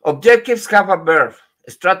 Objectives have a verb.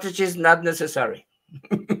 Strategy is not necessary.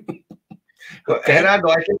 Okay. Gerardo,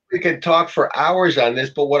 I think we can talk for hours on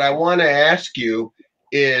this, but what I want to ask you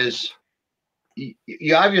is,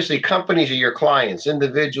 you obviously, companies are your clients,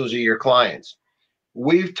 individuals are your clients.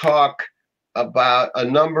 We've talked about a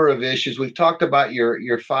number of issues. We've talked about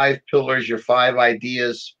your 5 pillars, your 5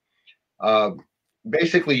 ideas,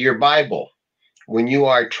 basically your Bible when you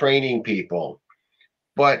are training people.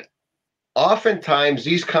 But oftentimes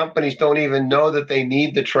these companies don't even know that they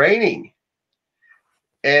need the training,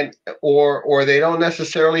 and or they don't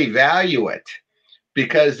necessarily value it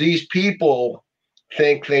because these people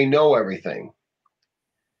think they know everything.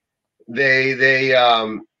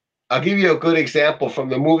 I'll give you a good example from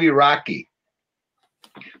the movie Rocky.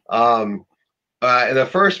 In the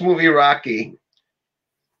first movie Rocky,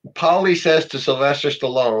 Paulie says to Sylvester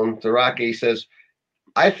Stallone, to Rocky, he says,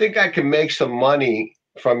 I think I can make some money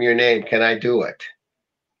from your name. Can I do it?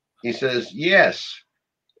 He says, yes.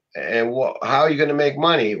 And how are you going to make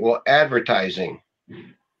money? Well, advertising.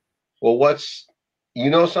 Well, you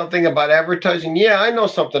know something about advertising? Yeah, I know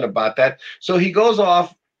something about that. So he goes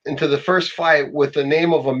off into the first fight with the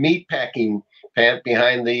name of a meat packing plant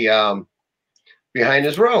behind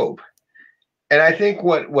his robe. And I think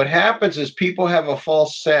what happens is people have a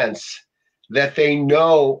false sense that they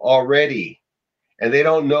know already, and they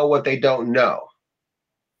don't know what they don't know.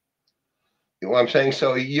 What I'm saying,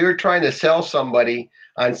 so you're trying to sell somebody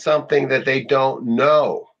on something that they don't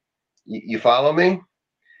know. You follow me?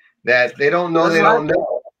 That That's they right. don't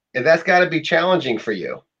know, and that's got to be challenging for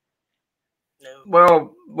you.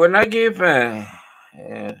 Well, when I give uh,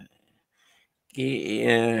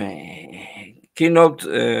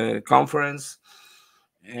 keynote conference,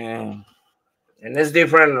 uh, and it's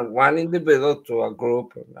different one individual to a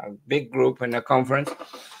group, a big group in a conference.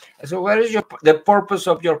 So, what is the purpose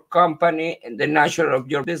of your company and the nature of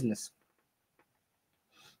your business?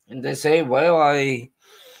 And they say, well, I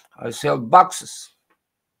sell boxes.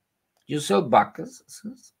 You sell boxes?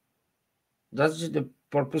 That's the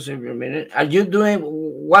purpose of your minute. Are you doing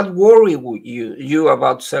what worry you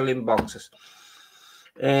about selling boxes?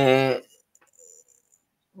 Uh,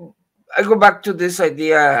 I go back to this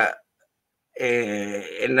idea,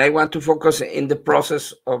 and I want to focus in the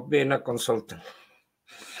process of being a consultant.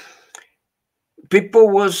 People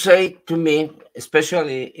will say to me,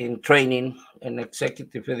 especially in training and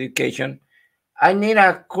executive education, I need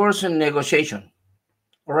a course in negotiation,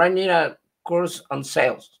 or I need a course on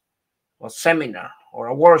sales, or seminar, or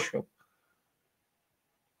a workshop.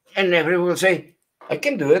 And everyone will say, I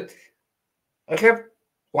can do it. I have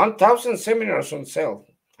 1,000 seminars on sales.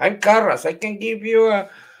 I'm Carras. I can give you a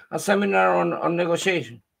seminar on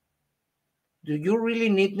negotiation. Do you really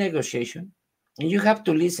need negotiation? And you have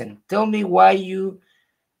to listen. Tell me why you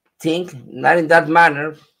think, not in that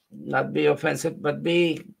manner, not be offensive, but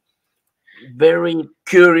be very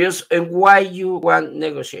curious and why you want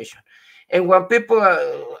negotiation. And when people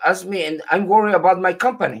ask me, and I'm worried about my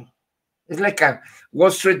company, it's like a Wall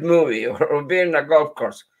Street movie or being a golf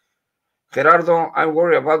course. Gerardo, I'm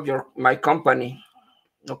worried about my company.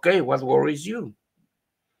 Okay, what worries you?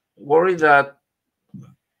 Worried that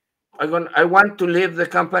I want to leave the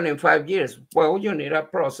company in 5 years. Well, you need a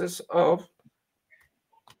process of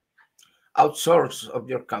outsource of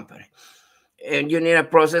your company. And you need a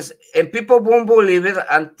process, and people won't believe it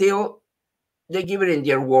until they give it in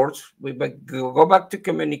their words. We go back to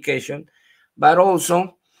communication, but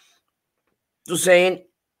also to saying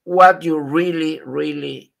what you really,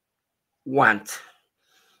 really want.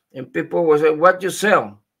 And people will say, what you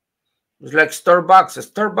sell? It's like Starbucks.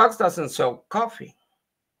 Starbucks doesn't sell coffee.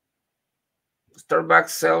 Starbucks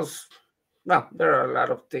sells, well, there are a lot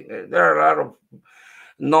of things, there are a lot of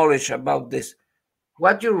knowledge about this.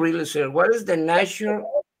 What you really sell, what is the nature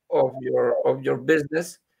of your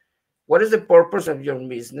business? What is the purpose of your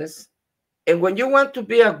business? And when you want to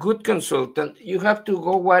be a good consultant, you have to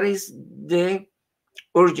go, what is the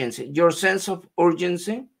urgency, your sense of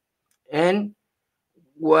urgency, and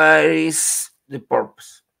what is the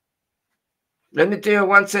purpose? Let me tell you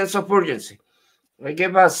one sense of urgency. I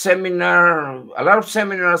gave a seminar, a lot of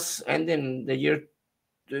seminars ending the year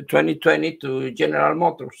 2020 to General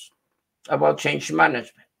Motors about change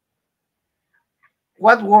management.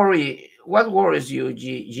 What worries you,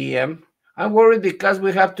 GM? I'm worried because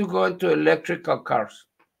we have to go into electrical cars.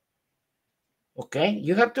 Okay,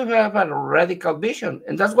 you have to have a radical vision,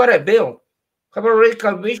 and that's what I build. Have a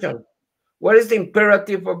radical vision. What is the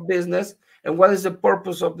imperative of business, and what is the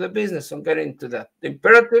purpose of the business? I'm getting into that. The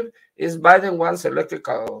imperative is Biden wants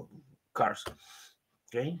electrical cars.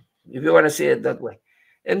 Okay, if you want to see it that way,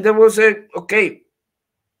 and they will say, okay,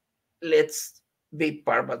 let's be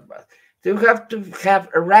part of that. You have to have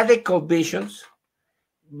radical visions,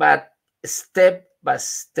 but step by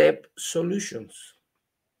step solutions.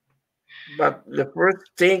 But the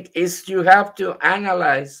first thing is you have to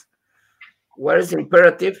analyze what is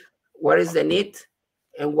imperative, what is the need,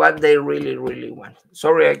 and what they really, really want.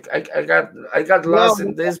 Sorry, I got No, lost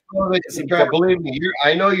in this. It's important. believe me,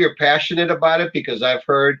 I know you're passionate about it because I've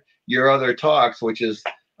heard your other talks, which is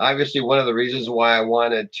obviously one of the reasons why I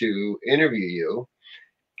wanted to interview you.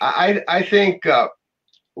 I think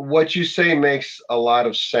what you say makes a lot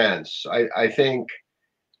of sense. I think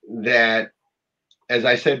that, as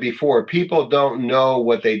I said before, people don't know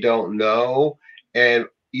what they don't know. And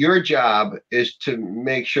your job is to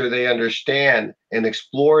make sure they understand and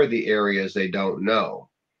explore the areas they don't know.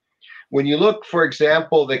 When you look, for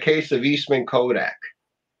example, the case of Eastman Kodak,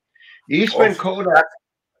 Eastman Of Kodak,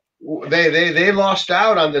 they lost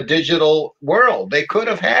out on the digital world. They could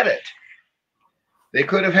have had it. They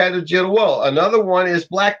could have had the digital world. Another one is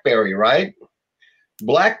BlackBerry, right?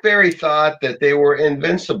 BlackBerry thought that they were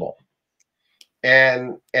invincible,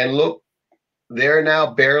 and look, they're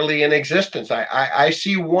now barely in existence. I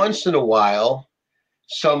see once in a while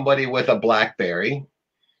somebody with a BlackBerry,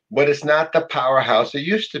 but it's not the powerhouse it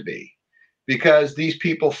used to be because these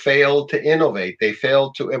people failed to innovate. They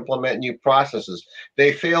failed to implement new processes.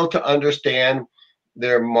 They failed to understand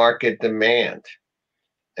their market demand.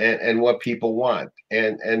 and what people want.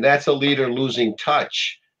 And that's a leader losing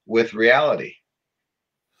touch with reality.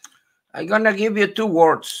 I'm gonna give you two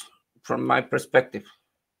words from my perspective.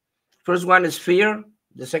 First one is fear.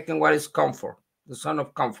 The second one is comfort. The son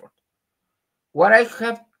of comfort. What I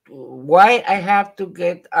have, why I have to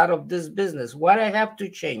get out of this business? What I have to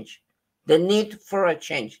change? The need for a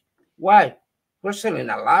change. Why? We're selling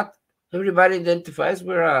a lot. Everybody identifies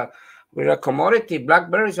we're a commodity.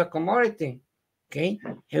 BlackBerry is a commodity. Okay,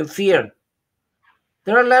 and fear.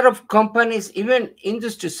 There are a lot of companies, even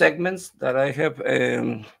industry segments that I have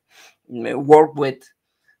worked with.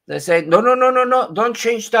 They say, no, no, no, no, no, don't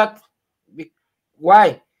change that.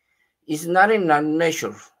 Why? It's not in our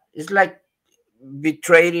nature. It's like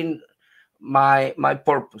betraying my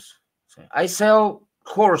purpose. So I sell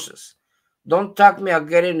horses. Don't talk me about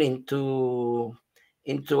getting into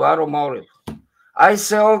automotive. I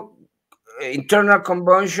sell internal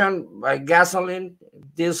combustion by gasoline,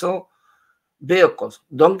 diesel vehicles.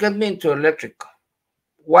 Don't get me into electric.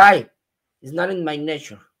 Why? It's not in my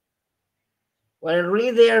nature. When really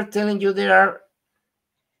they are telling you they are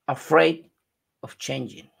afraid of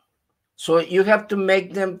changing. So you have to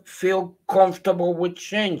make them feel comfortable with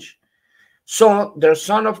change. So their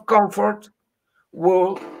zone of comfort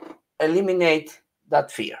will eliminate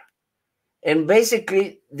that fear. And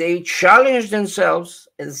basically, they challenge themselves.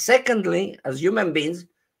 And secondly, as human beings,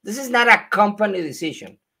 this is not a company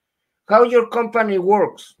decision. How your company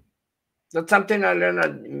works. That's something I learned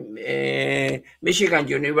at Michigan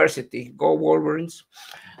University. Go Wolverines.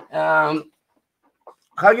 How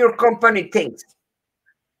your company thinks.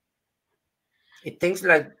 It thinks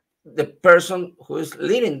like the person who is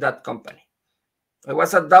leading that company. I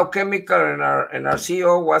was at Dow Chemical, and our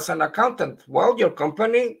CEO was an accountant. Well, your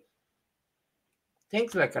company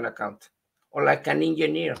thinks like an accountant, or like an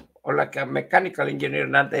engineer, or like a mechanical engineer,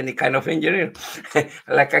 not any kind of engineer,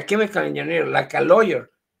 like a chemical engineer, like a lawyer.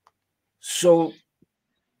 So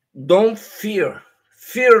don't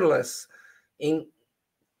fearless in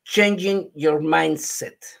changing your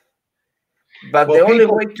mindset. But Well, the only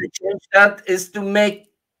people, way to change that is to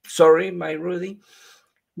make, sorry, my Rudy,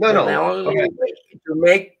 no, but the no, only way to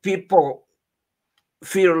make people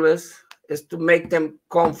fearless is to make them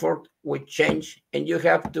comfort with change, and you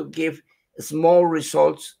have to give small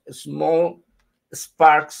results, small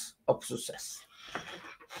sparks of success.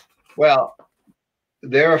 well,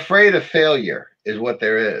 they're afraid of failure, is what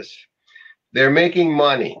there is. They're making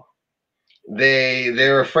money.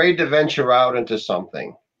 They're afraid to venture out into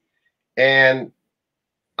something, and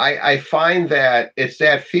I find that it's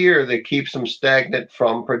that fear that keeps them stagnant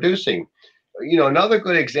from producing. Another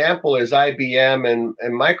good example is IBM and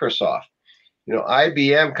Microsoft.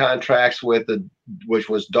 IBM contracts with which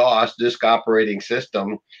was DOS, disk operating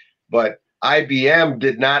system, but IBM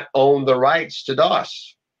did not own the rights to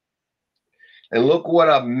DOS. And look what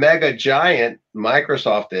a mega giant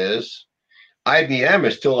Microsoft is. IBM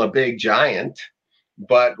is still a big giant,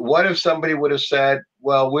 but what if somebody would have said,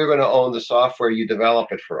 well, we're going to own the software, you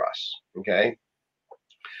develop it for us? Okay.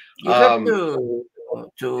 You have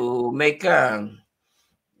to make to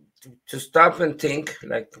stop and think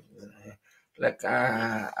like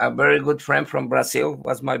a very good friend from Brazil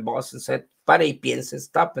was my boss and said, "Para y piense,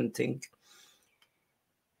 stop and think.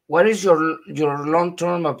 What is your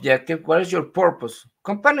long-term objective? What is your purpose?"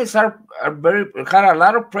 Companies are very had a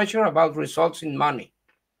lot of pressure about results in money.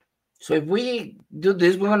 So if we do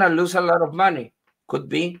this, we're gonna lose a lot of money. Could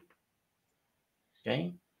be.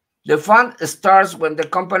 Okay. The fun starts when the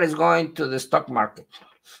company is going to the stock market.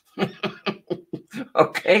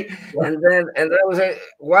 Okay, and then I was say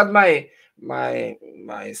what my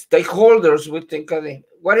stakeholders would think of it.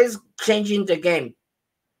 What is changing the game?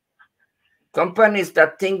 Companies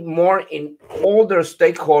that think more in all their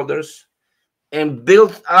stakeholders and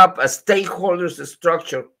build up a stakeholders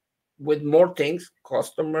structure with more things: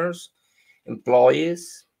 customers,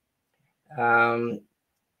 employees,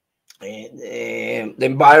 the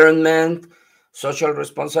environment, social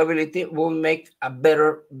responsibility, will make a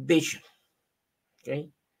better vision. Okay.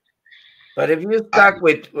 But if you start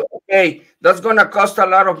with, okay, that's going to cost a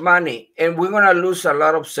lot of money and we're going to lose a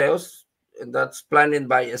lot of sales, and that's planning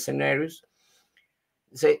by scenarios,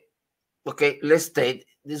 say, okay, let's stay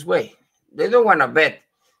this way. They don't want to bet.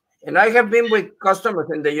 And I have been with customers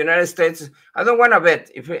in the United States. I don't want to bet.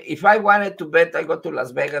 If I wanted to bet, I go to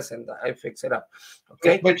Las Vegas and I fix it up.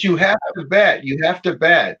 Okay. But you have to bet. You have to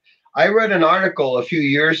bet. I read an article a few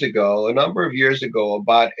years ago, a number of years ago,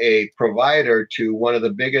 about a provider to one of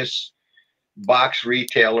the biggest box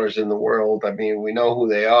retailers in the world. I mean, we know who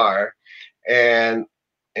they are. And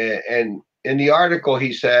in the article,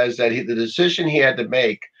 he says that the decision he had to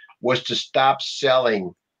make was to stop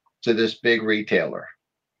selling to this big retailer.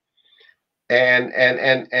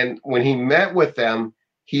 And when he met with them,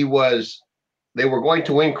 they were going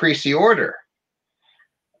to increase the order,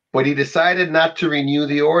 but he decided not to renew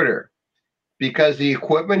the order because the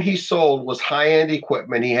equipment he sold was high-end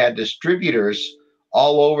equipment. He had distributors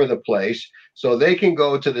all over the place, so they can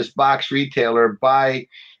go to this box retailer, buy,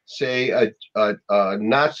 say, a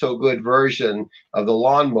not so good version of the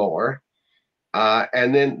lawnmower,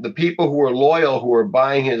 and then the people who are loyal, who are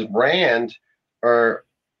buying his brand, are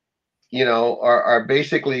are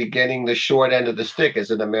basically getting the short end of the stick,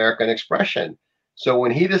 as an American expression. So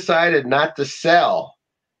when he decided not to sell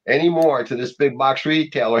anymore to this big box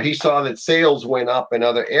retailer, he saw that sales went up in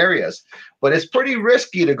other areas. But it's pretty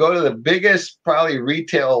risky to go to the biggest, probably,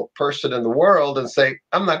 retail person in the world and say,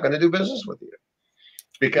 I'm not going to do business with you,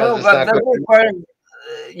 because it's not good.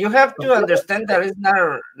 You have to understand that it's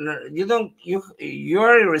not, you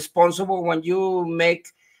are irresponsible when you make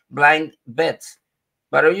blind bets.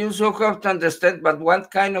 But you also have to understand, but one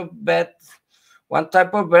kind of bet, one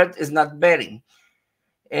type of bet is not betting.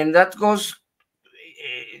 And that goes,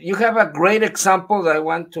 you have a great example that I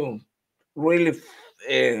want to really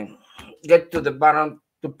get to the bottom,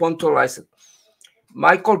 to punctualize it.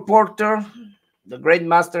 Michael Porter, the great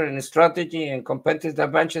master in strategy and competitive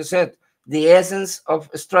advantage, said, the essence of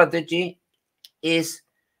strategy is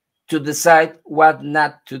to decide what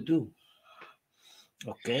not to do.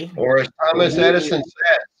 Okay. Or as Thomas Edison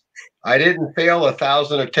said, I didn't fail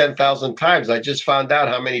 1,000 or 10,000 times. I just found out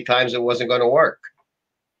how many times it wasn't going to work.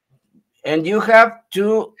 And you have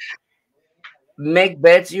to make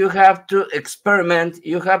bets. You have to experiment.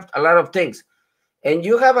 You have a lot of things. And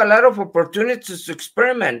you have a lot of opportunities to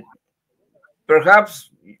experiment. Perhaps,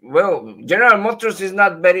 well, General Motors is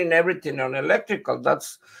not betting everything on electrical.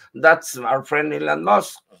 That's our friend Elon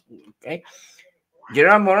Musk. Okay.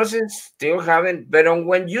 General Motors is still having, but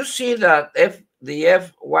when you see that the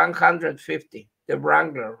F-150, the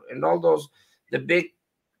Wrangler, and all those, the big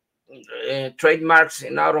trademarks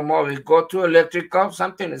in automobile go to electrical,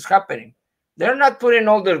 something is happening. They're not putting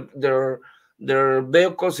all their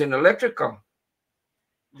vehicles in electrical.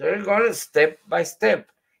 They're going step by step.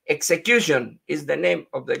 Execution is the name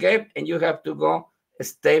of the game, and you have to go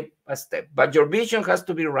step by step. But your vision has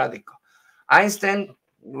to be radical. Einstein,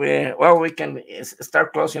 we can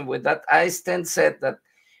start closing with that. Einstein said that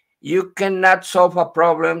you cannot solve a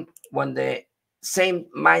problem when the same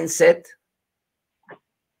mindset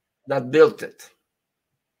that built it.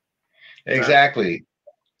 Exactly.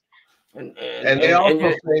 And they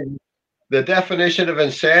also say the definition of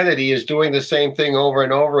insanity is doing the same thing over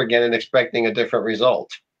and over again and expecting a different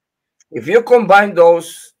result. If you combine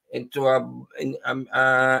those into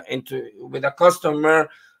with a customer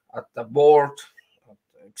at the board,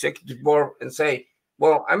 executive board, and say,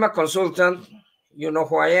 well, I'm a consultant, you know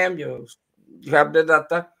who I am, you have the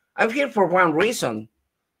data, I'm here for one reason.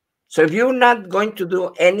 So if you're not going to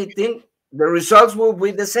do anything, the results will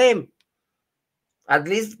be the same. At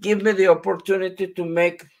least give me the opportunity to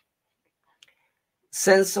make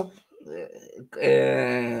sense of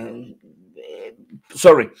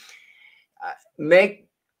make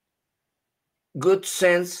good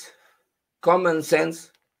sense, common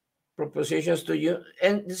sense propositions to you,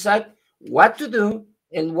 and decide what to do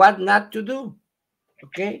and what not to do.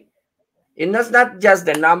 Okay? And that's not just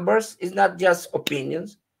the numbers, it's not just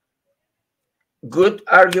opinions. Good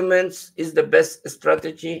arguments is the best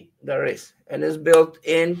strategy there is, and it's built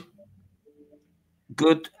in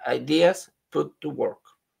good ideas put to work.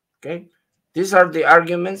 Okay? These are the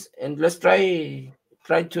arguments, and let's try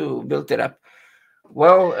to build it up.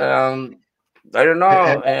 Well, I don't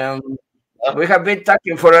know. We have been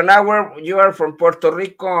talking for an hour. You are from Puerto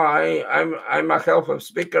Rico. I'm a health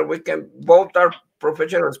speaker. We can both are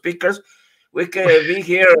professional speakers. We can be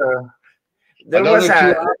here. There was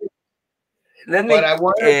a. Let me.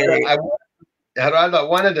 Gerardo, I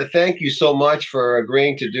wanted to thank you so much for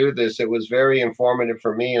agreeing to do this. It was very informative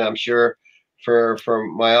for me, and I'm sure for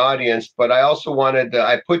my audience. But I also wanted to.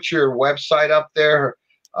 I put your website up there.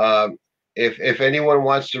 If anyone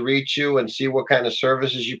wants to reach you and see what kind of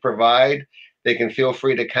services you provide, they can feel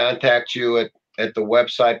free to contact you at the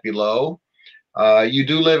website below. You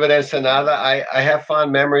do live in Ensenada. I have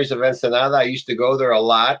fond memories of Ensenada. I used to go there a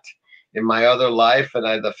lot in my other life,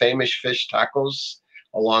 and the famous fish tacos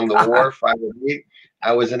along the wharf I would eat.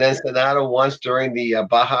 I was in Ensenada once during the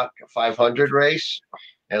Baja 500 race,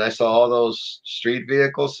 and I saw all those street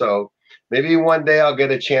vehicles. So maybe one day I'll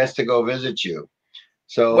get a chance to go visit you.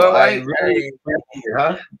 So well,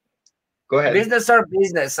 go ahead. Business are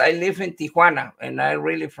business. I live in Tijuana, and I'm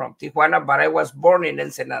really from Tijuana, but I was born in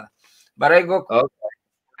Ensenada. But I go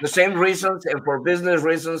the same reasons, and for business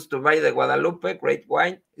reasons to buy the Guadalupe, great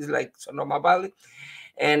wine. It's like Sonoma Valley.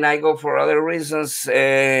 And I go for other reasons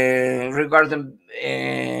regarding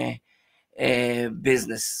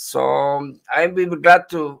business. So I'd be glad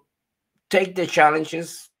to take the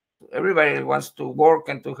challenges. Everybody wants to work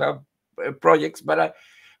and to have projects, but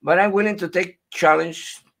I'm willing to take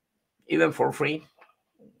challenge even for free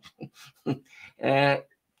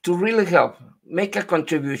to really help, make a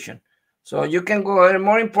contribution. So you can go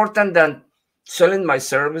more important than selling my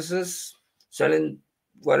services, selling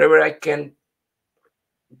whatever I can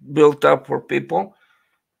build up for people,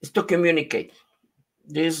 is to communicate.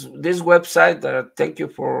 This website, thank you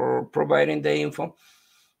for providing the info,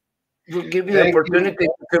 will give you the opportunity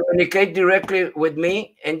to communicate directly with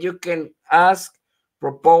me, and you can ask,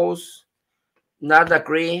 propose, not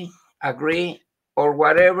agree, or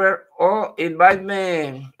whatever, or invite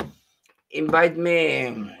me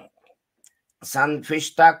some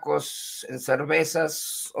fish tacos and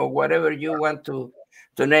cervezas or whatever you want to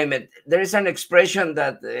name it. There is an expression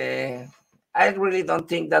that I really don't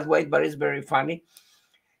think that way, but it's very funny.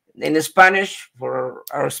 In Spanish, for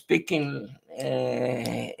our speaking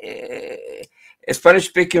Spanish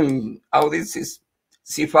speaking audiences,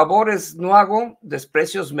 si favores no hago,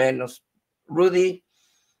 desprecios menos. Rudy,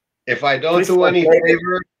 if I don't do any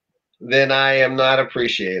favor, then I am not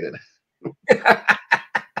appreciated.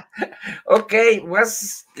 Okay,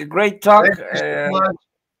 was a great talk.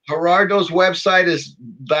 Gerardo's website is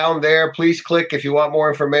down there. Please click if you want more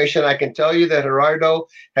information. I can tell you that Gerardo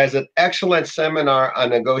has an excellent seminar on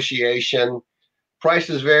negotiation. Price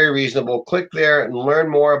is very reasonable. Click there and learn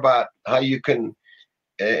more about how you can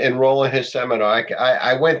enroll in his seminar.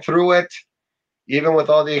 I went through it. Even with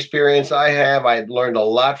all the experience I have, I learned a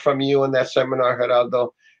lot from you in that seminar,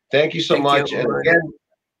 Gerardo. Thank you so much. And again,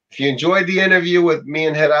 if you enjoyed the interview with me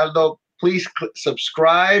and Gerardo, please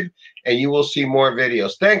subscribe and you will see more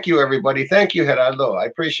videos. Thank you, everybody. Thank you, Gerardo. I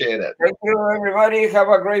appreciate it. Thank you, everybody. Have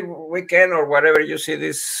a great weekend or whatever you see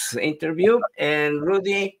this interview. And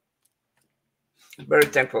Rudy, very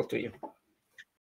thankful to you.